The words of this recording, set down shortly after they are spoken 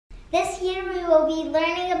This year we will be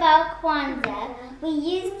learning about Kwanzaa. We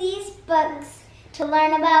use these books to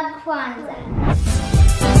learn about Kwanzaa.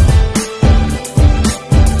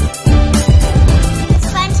 It's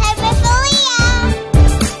fun time with Aaliyah!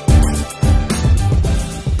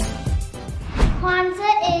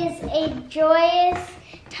 Kwanzaa is a joyous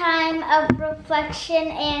time of reflection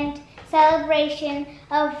and celebration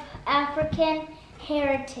of African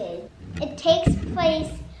heritage. It takes place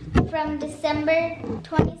from December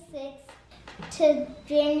 26th to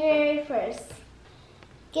January 1st.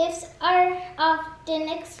 Gifts are often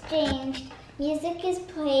exchanged, music is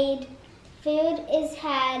played, food is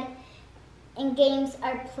had, and games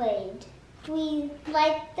are played. We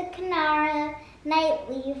light the Kinara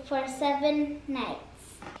nightly for 7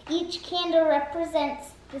 nights. Each candle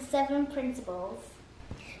represents the 7 principles.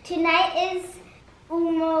 Tonight is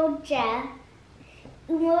Umoja.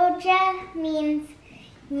 Umoja means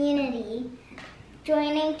unity,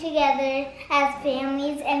 joining together as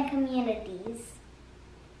families and communities.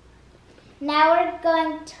 Now we're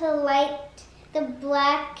going to light the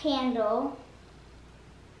black candle.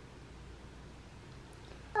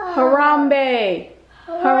 Harambe!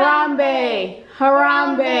 Harambe!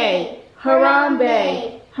 Harambe!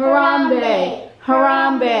 Harambe! Harambe!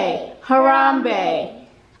 Harambe! Harambe!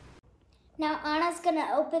 Now Anna's gonna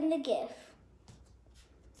open the gift.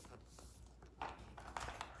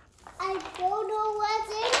 I don't know what's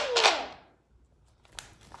in here.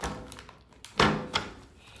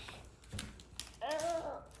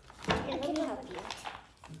 I can help you.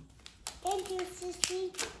 Thank you,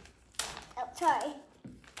 Sissy. Oh, sorry.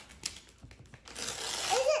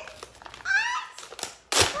 Is it ice?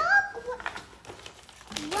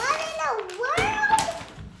 What in the world?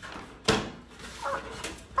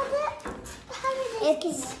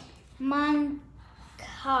 It's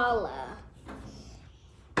Mancala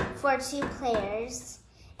for 2 players,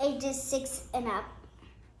 ages 6 and up.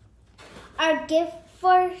 Our gift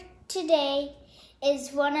for today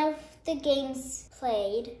is one of the games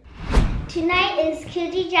played. Tonight is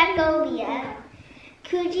Kujichagulia.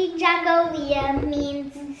 Kujichagulia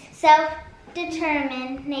means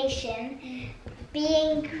self-determination,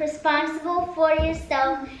 being responsible for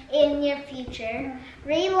yourself and your future.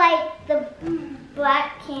 Relight the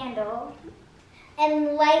black candle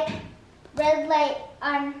and light red light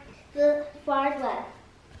on the far left.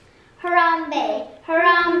 Harambe,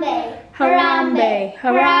 harambe, harambe,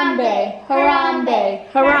 harambe, harambe,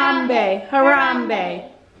 harambe, harambe.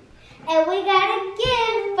 And we got a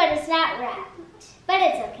gift, but it's not wrapped. But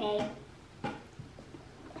it's okay.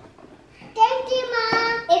 Thank you,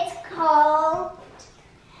 Mom. It's called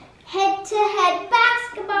head-to-head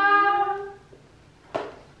basketball.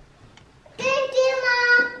 Thank you,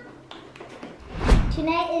 Mom.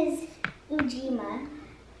 Tonight is Ujima.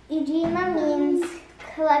 Ujima means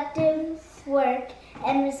collective work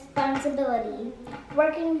and responsibility,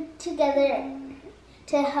 working together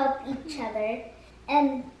to help each other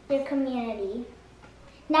and your community.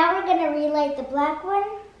 Now we're going to relight the black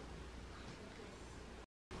one,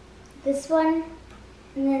 this one,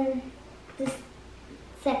 and then this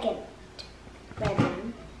second red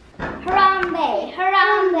one. Harambe,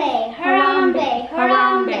 harambe, harambe,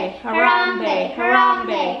 harambe, harambe,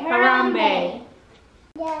 harambe, harambe.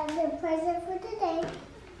 Yeah, the present for today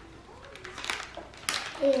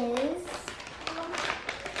is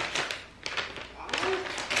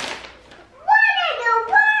what in the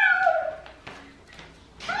world?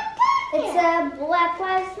 It's a Black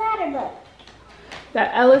Lives Matter book. The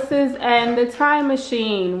Ellises and the Time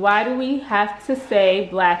Machine. Why do we have to say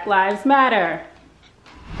Black Lives Matter?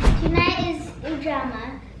 Tonight is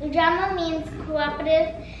Ujama. Ujama means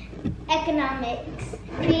cooperative economics.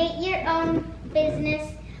 Create your own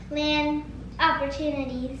business, land,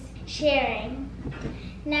 opportunities, sharing.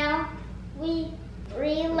 Now we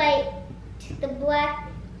relight the black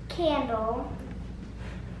candle.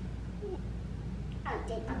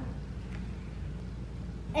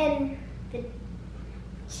 And the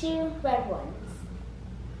 2 red ones.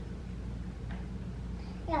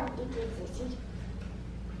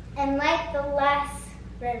 And light the last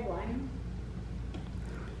red one.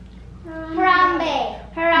 Harambe,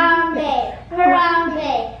 harambe,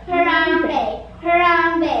 harambe, harambe,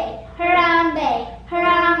 harambe, harambe,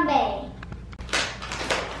 harambe.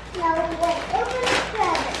 Now let's open the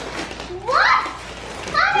present. What?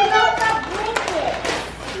 How did we get blankets?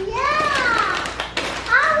 Yeah.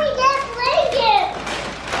 How did we get blankets?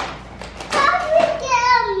 How did we get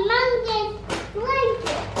Among Us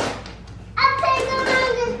blanket? I'll take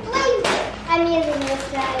Among Us blanket. I'm using this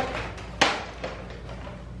guy.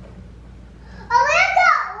 Oh, that's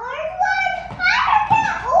the orange one? I heard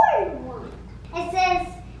that orange one. It says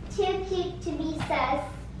success.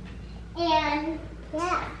 And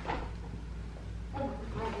yeah.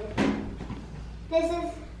 This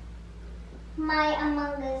is my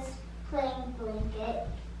Among Us playing blanket.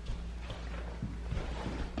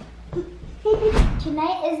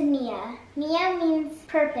 Tonight is Mia. Mia means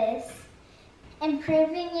purpose,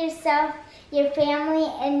 improving yourself, your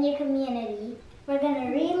family, and your community. We're going to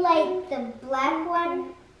relight the black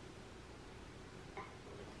one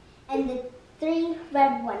and the 3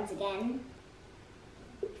 red ones again.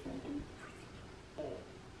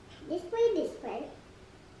 This way.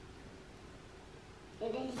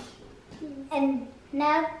 And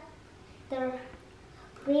now the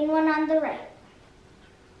green one on the right.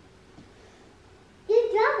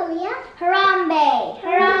 Good job, Aaliyah. Harambe,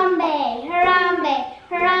 harambe, harambe,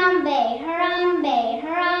 harambe, harambe,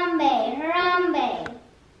 harambe, harambe.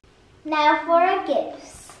 Now for our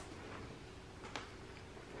gifts.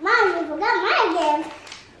 Mom, you forgot my gift.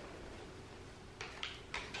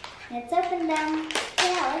 Let's open them.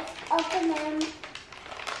 Yeah, let's open them.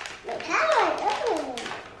 Wait, how do I open them?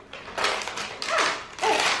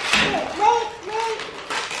 Wait.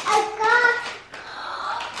 I got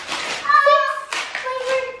 6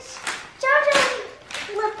 flavored JoJo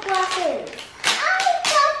lip glosses.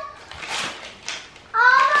 I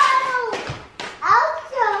got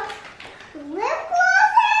also lip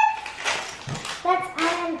glosses. That's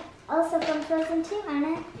Anna, also from Frozen 2,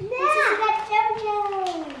 Anna. Yeah. We got JoJo.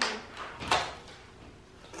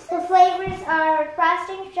 The flavors are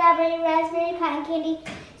frosting, strawberry, raspberry, cotton candy,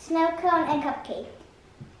 snow cone, and cupcake.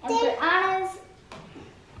 And for Anna's,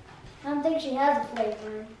 I don't think she has a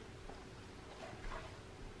flavor.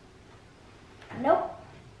 Nope.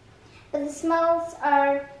 But the smells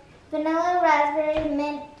are vanilla, raspberry,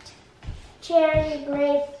 mint, cherry,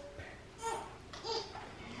 grape,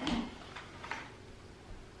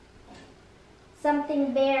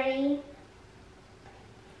 something berry,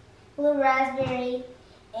 blue raspberry,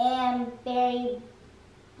 and berry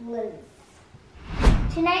blues.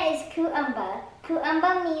 Tonight is Kuumba.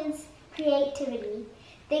 Kuumba means creativity,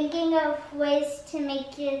 thinking of ways to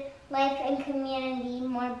make your life and community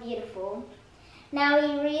more beautiful. Now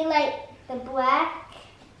we relight the black,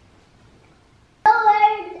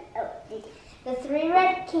 the 3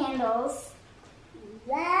 red candles.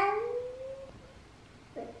 Now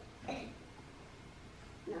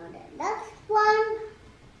the next one,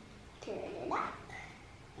 turn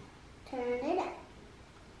it up.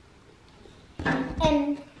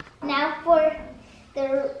 And now for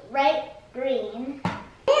the right green.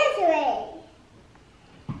 This way.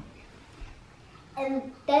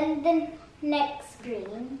 And then the next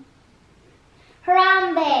green.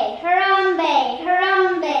 Harambe, harambe,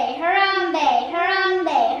 harambe, harambe,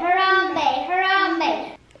 harambe, harambe, harambe.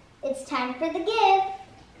 It's time for the gift.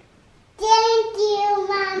 Thank you,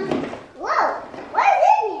 Mom. Whoa, what's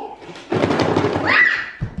in here?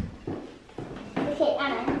 Okay,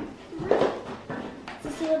 Anna.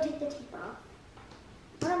 Sissy will take the tape off.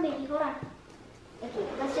 Hold on, baby, hold on. Okay,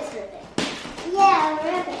 let's just rip it. Yeah,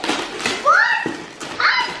 rip it. What? I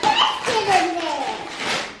missed it in there.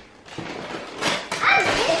 I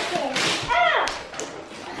missed it.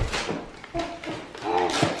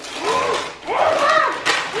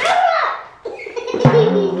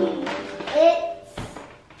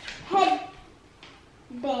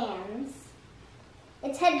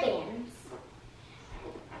 It's headbands.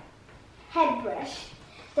 Headbrush.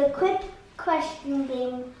 The quick question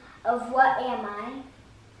game of What Am I?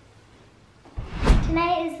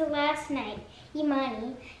 Tonight is the last night.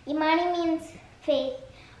 Imani. Imani means faith,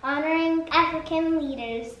 honoring African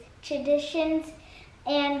leaders, traditions,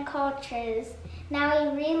 and cultures.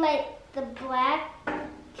 Now we relight the black.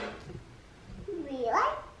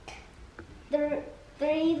 Relight? The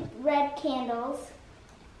 3 red candles.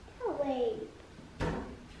 Oh, wait.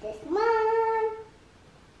 This one.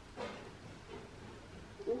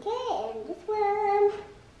 Okay, and this one.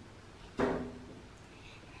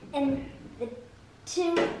 And the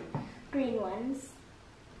 2 green ones.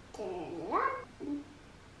 Turn it up.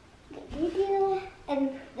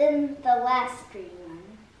 And then the last green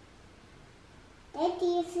one. Thank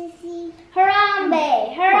you, Sissy.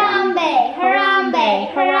 Harambe, harambe, harambe,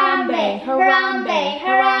 harambe, harambe,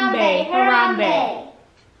 harambe, harambe.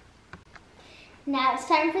 Now it's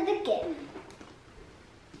time for the gift.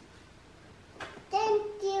 Thank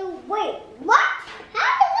you. Wait, what?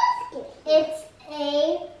 How is this gift? It's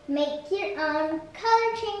a make your own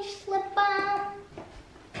color change slip-on.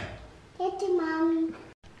 Thank you, Mommy.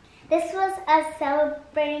 This was us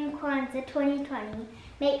celebrating Kwanzaa 2020.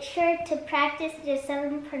 Make sure to practice your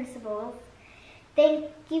 7 principles. Thank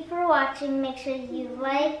you for watching. Make sure you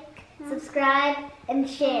like, subscribe, and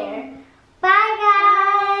share. Bye, guys.